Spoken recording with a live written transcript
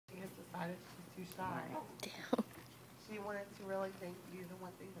decided she's too shy. Damn. She wanted to really thank you. The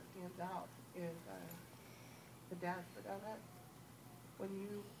one thing that stands out is the dance for that. When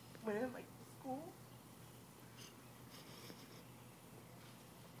you went in like to school,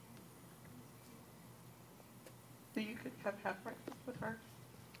 so you could have breakfast with her.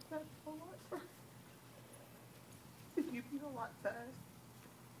 That's a lot for her. You mean a lot to us.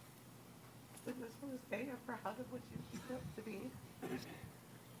 We just want to say I'm proud of what you grew up to be.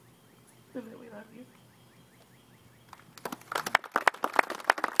 And that we love you.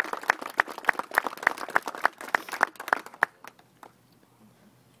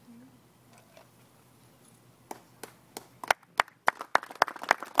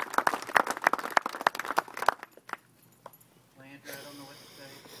 Landra, I don't know what to say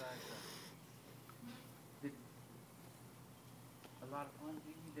besides did a lot of fun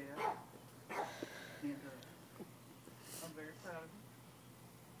being there. And I'm very proud of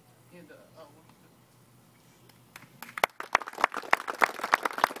you. And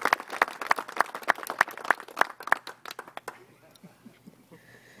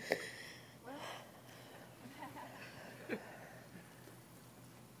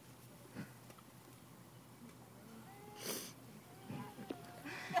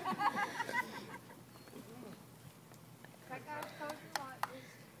That guy's told you a lot.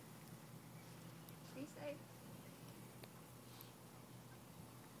 Just be safe.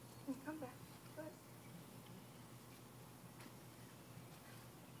 And come back. But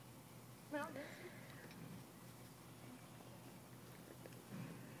No, listen.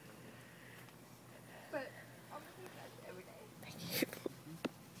 But I'll be that every day. Thank you.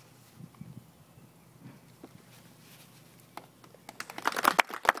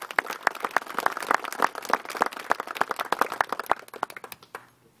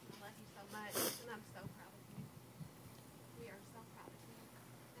 I love you so much, and I'm so proud of you. We are so proud of you,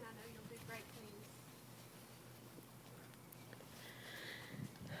 and I know you'll do great things.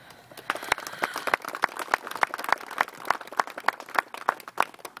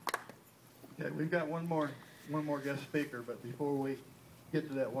 Okay, we've got one more guest speaker, but before we get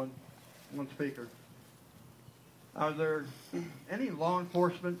to that one speaker, are there any law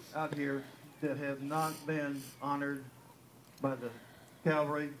enforcement out here that have not been honored by the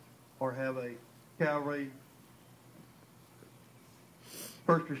cavalry or have a cavalry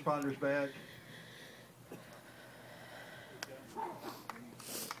first responders badge?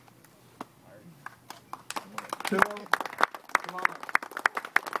 Two of them? Come on up.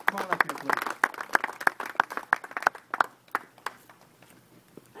 Come on up here, please.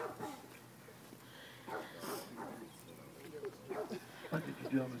 I'll get you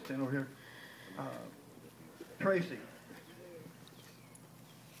gentlemen to stand over here. Tracy.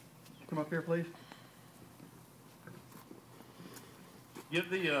 Come up here, please. Give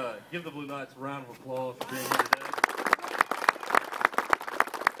the Blue Knights a round of applause for being here today.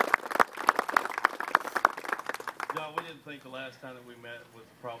 John, we didn't think the last time that we met was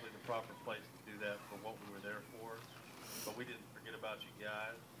probably the proper place to do that for what we were there for, but we didn't forget about you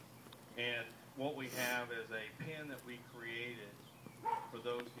guys. And what we have is a pin that we created for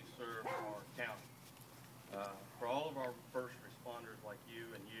those who serve our county. For all of our first responders like you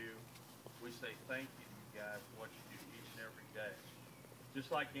and you, we say thank you to you guys for what you do each and every day.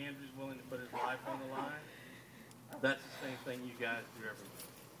 Just like Andrew's willing to put his life on the line, that's the same thing you guys do every day.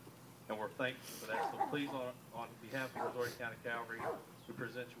 And we're thankful for that. So please, on behalf of Brazoria County Cavalry, we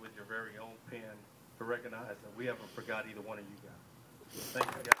present you with your very own pin to recognize that we haven't forgot either one of you guys. Thank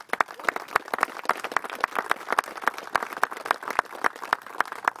you, guys.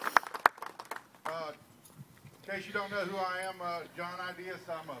 In case you don't know who I am, John Ideas.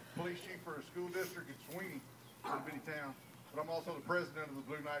 I'm a police chief for a school district in Sweeney, little bitty town. But I'm also the president of the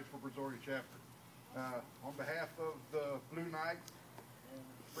Blue Knights for Brazoria chapter. On behalf of the Blue Knights, and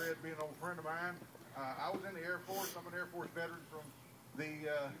Fred being an old friend of mine, I was in the Air Force. I'm an Air Force veteran from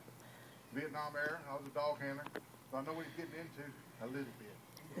the Vietnam era. I was a dog handler, so I know what he's getting into a little bit.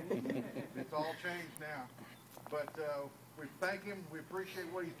 It's all changed now. But we thank him. We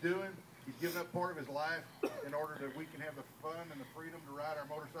appreciate what he's doing. He's given up part of his life in order that we can have the fun and the freedom to ride our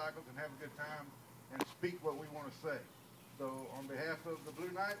motorcycles and have a good time and speak what we want to say. So on behalf of the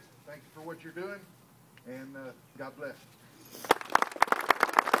Blue Knights, thank you for what you're doing, and God bless.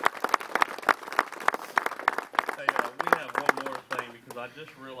 Hey, we have one more thing because I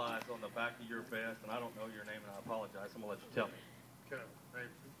just realized on the back of your vest, and I don't know your name, and I apologize. I'm going to let you tell me.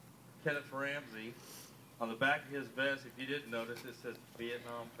 Kenneth Ramsey. On the back of his vest, if you didn't notice, it says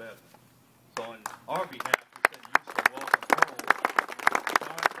Vietnam veteran. So on our behalf, we said you so welcome home.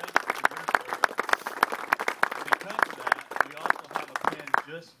 John, thank you for your service. Because of that, we also have a pin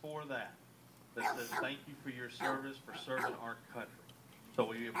just for that says thank you for your service, for serving our country. So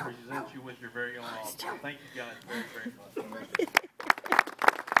we present you with your very own officer. Thank you guys very, very much.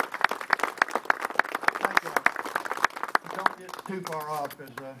 Thank you. Don't get too far off,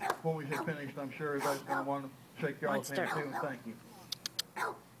 because when we get finished, I'm sure everybody's going to want to shake y'all's hand too, and thank you.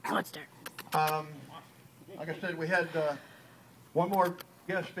 Monster. Like I said, we had one more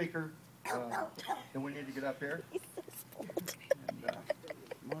guest speaker that we need to get up here.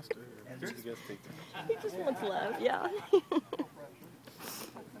 Monster. And you guys take that. He just wants love, yeah.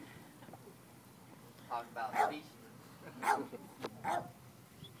 Talk about speechless.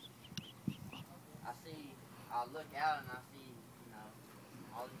 I look out and I see,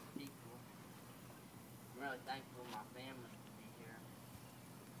 all these people. I'm really thankful my family to be here.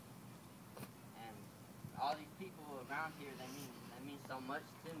 And all these people around here, they mean so much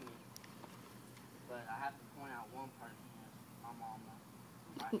to me. But I have to point out one person, my mama,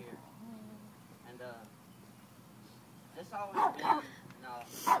 right here. And it's always been,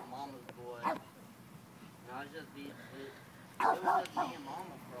 mama's boy. It was just me and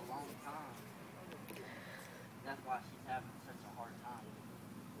mama for a long time. That's why she's having such a hard time.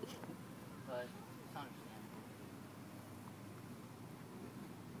 But it's understandable.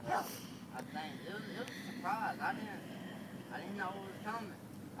 I think it was a surprise. I didn't know it was coming.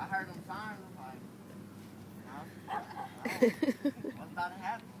 I heard them sirens. I was like, what's about to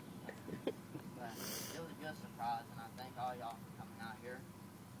happen? But it was just a surprise, and I thank all y'all for coming out here.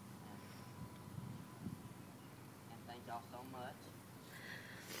 And thank y'all so much.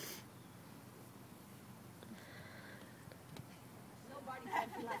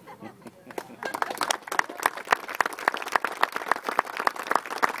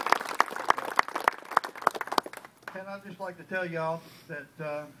 And I'd just like to tell y'all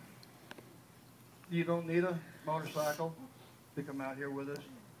that you don't need a motorcycle to come out here with us.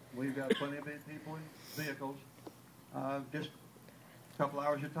 We've got plenty of people in vehicles. Just a couple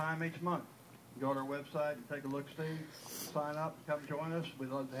hours of time each month. Go to our website and take a look-see, sign up, come join us. We'd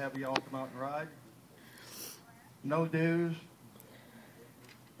love to have you all come out and ride. No dues,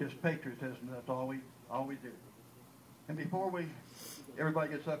 just patriotism. That's all we do. And before everybody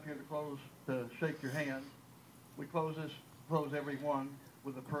gets up here to shake your hand, we close every one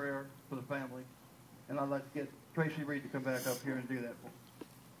with a prayer for the family. And I'd like to get Tracy Reed to come back up here and do that for us.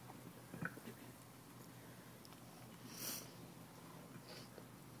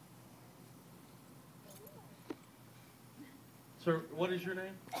 Sir, what is your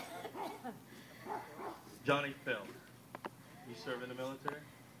name? Johnny Feld. You serve in the military?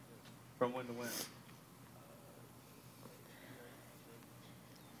 From when to when?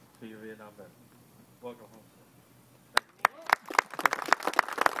 To your Vietnam veteran. Welcome home, sir.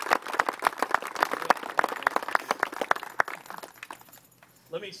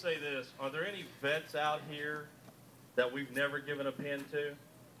 Let me say this. Are there any vets out here that we've never given a pen to?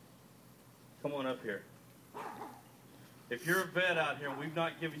 Come on up here. If you're a vet out here and we've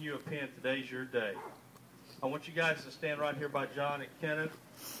not given you a pen, today's your day. I want you guys to stand right here by John and Kenneth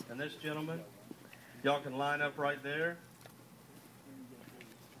and this gentleman. Y'all can line up right there.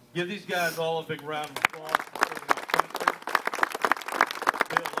 Give these guys all a big round of applause for serving our country.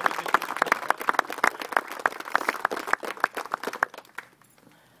 Bill, let me get you to come up.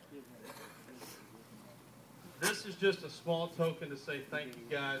 This is just a small token to say thank you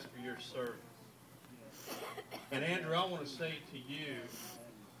guys for your service. And Andrew, I want to say to you,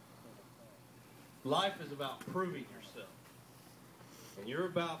 life is about proving yourself. And you're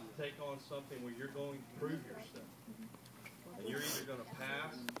about to take on something where you're going to prove yourself. And you're either going to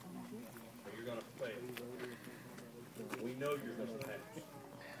pass or you're going to fail. We know you're going to pass.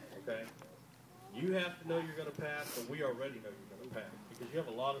 Okay? You have to know you're going to pass, but we already know you're going to pass because you have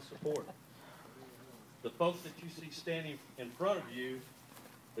a lot of support. The folks that you see standing in front of you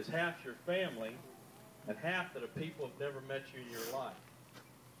is half your family and half that of people have never met you in your life.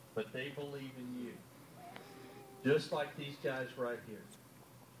 But they believe in you. Just like these guys right here.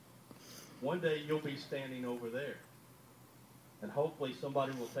 One day you'll be standing over there. And hopefully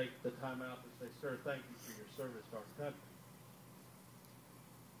somebody will take the time out and say, sir, thank you for your service to our country.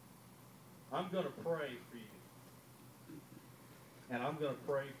 I'm going to pray for you. And I'm going to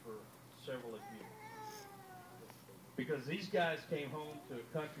pray for several of you. Because these guys came home to a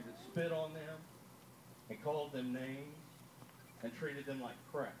country that spit on them and called them names and treated them like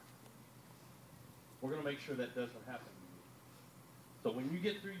crap. We're going to make sure that doesn't happen to you. So when you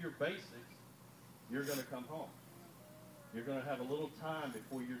get through your basics, you're going to come home. You're going to have a little time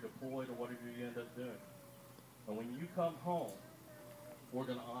before you're deployed or whatever you end up doing. And when you come home, we're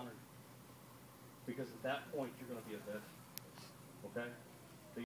going to honor you. Because at that point, you're going to be a veteran. Okay?